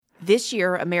This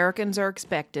year, Americans are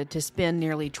expected to spend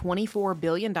nearly $24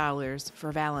 billion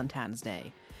for Valentine's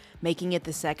Day, making it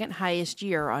the second highest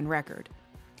year on record.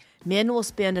 Men will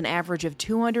spend an average of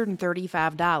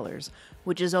 $235,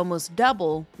 which is almost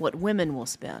double what women will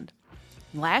spend.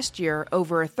 Last year,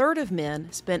 over a third of men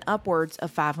spent upwards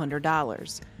of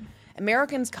 $500.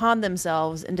 Americans con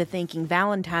themselves into thinking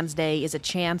Valentine's Day is a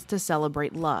chance to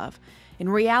celebrate love. In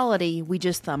reality, we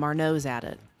just thumb our nose at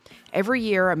it. Every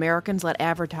year, Americans let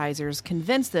advertisers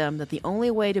convince them that the only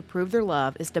way to prove their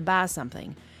love is to buy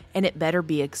something, and it better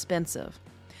be expensive.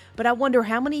 But I wonder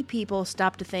how many people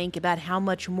stop to think about how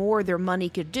much more their money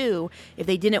could do if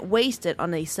they didn't waste it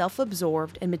on a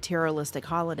self-absorbed and materialistic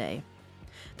holiday.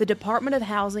 The Department of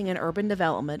Housing and Urban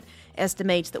Development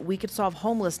estimates that we could solve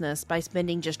homelessness by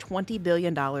spending just $20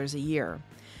 billion a year.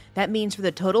 That means for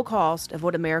the total cost of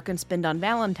what Americans spend on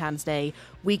Valentine's Day,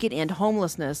 we could end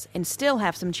homelessness and still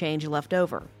have some change left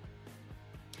over.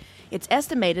 It's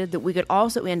estimated that we could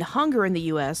also end hunger in the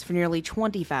U.S. for nearly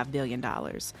 $25 billion.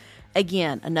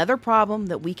 Again, another problem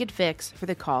that we could fix for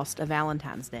the cost of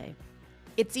Valentine's Day.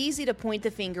 It's easy to point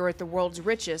the finger at the world's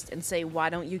richest and say, why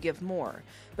don't you give more?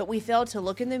 But we fail to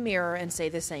look in the mirror and say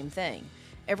the same thing.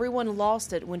 Everyone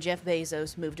lost it when Jeff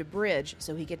Bezos moved a bridge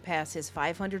so he could pass his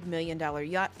 $500 million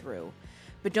yacht through.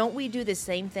 But don't we do the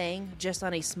same thing, just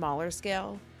on a smaller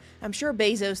scale? I'm sure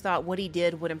Bezos thought what he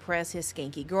did would impress his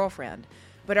skanky girlfriend.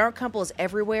 But aren't couples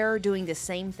everywhere doing the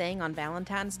same thing on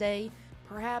Valentine's Day?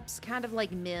 Perhaps kind of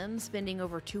like men spending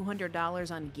over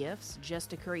 $200 on gifts just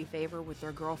to curry favor with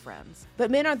their girlfriends.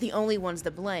 But men aren't the only ones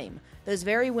to blame. Those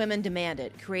very women demand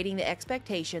it, creating the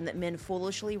expectation that men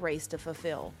foolishly race to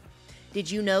fulfill. Did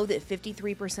you know that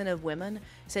 53% of women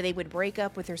say they would break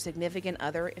up with their significant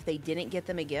other if they didn't get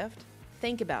them a gift?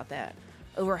 Think about that.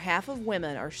 Over half of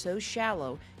women are so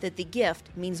shallow that the gift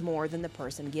means more than the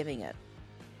person giving it.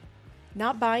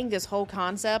 Not buying this whole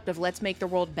concept of let's make the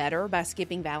world better by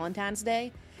skipping Valentine's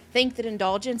Day? Think that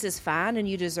indulgence is fine and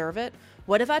you deserve it?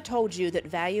 What if I told you that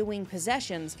valuing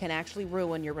possessions can actually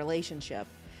ruin your relationship?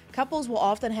 Couples will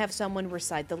often have someone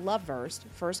recite the love verse,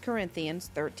 1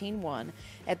 Corinthians 13:1,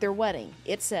 at their wedding.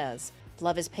 It says,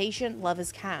 "Love is patient, love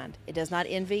is kind. It does not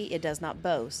envy, it does not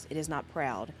boast, it is not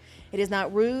proud. It is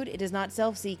not rude, it is not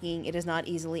self-seeking, it is not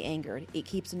easily angered. It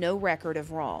keeps no record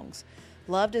of wrongs.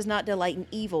 Love does not delight in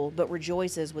evil, but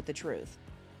rejoices with the truth."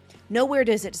 Nowhere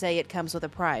does it say it comes with a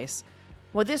price.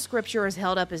 While this scripture is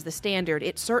held up as the standard,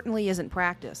 it certainly isn't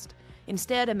practiced.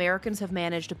 Instead, Americans have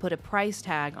managed to put a price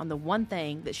tag on the one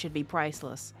thing that should be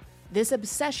priceless. This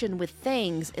obsession with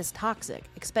things is toxic,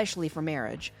 especially for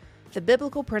marriage. The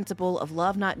biblical principle of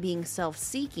love not being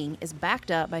self-seeking is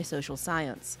backed up by social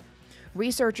science.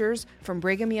 Researchers from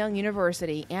Brigham Young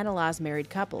University analyzed married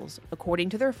couples.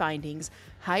 According to their findings,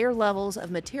 higher levels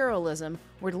of materialism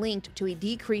were linked to a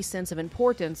decreased sense of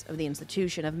importance of the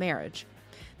institution of marriage.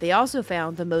 They also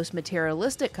found the most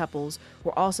materialistic couples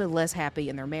were also less happy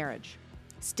in their marriage.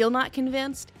 Still not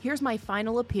convinced? Here's my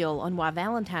final appeal on why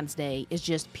Valentine's Day is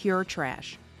just pure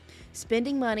trash.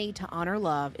 Spending money to honor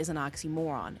love is an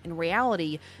oxymoron. In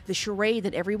reality, the charade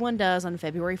that everyone does on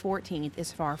February 14th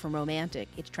is far from romantic.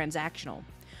 It's transactional.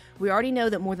 We already know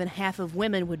that more than half of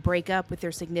women would break up with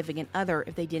their significant other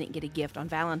if they didn't get a gift on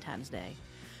Valentine's Day.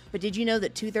 But did you know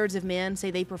that 2/3 of men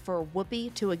say they prefer whoopee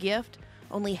to a gift?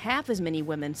 Only half as many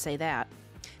women say that.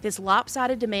 This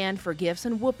lopsided demand for gifts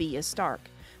and whoopee is stark.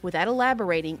 Without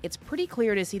elaborating, it's pretty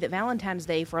clear to see that Valentine's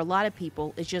Day for a lot of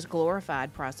people is just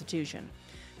glorified prostitution.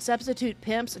 Substitute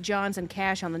pimps, johns, and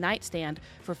cash on the nightstand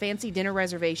for fancy dinner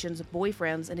reservations,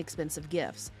 boyfriends, and expensive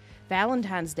gifts.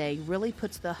 Valentine's Day really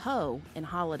puts the hoe in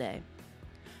holiday.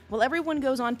 While everyone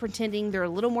goes on pretending they're a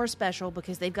little more special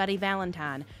because they've got a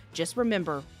Valentine, just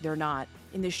remember, they're not.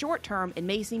 In the short term, it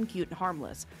may seem cute and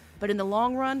harmless, but in the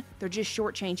long run, they're just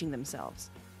shortchanging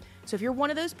themselves. So if you're one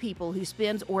of those people who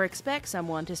spends or expects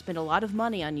someone to spend a lot of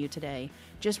money on you today,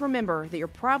 just remember that you're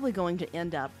probably going to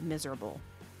end up miserable.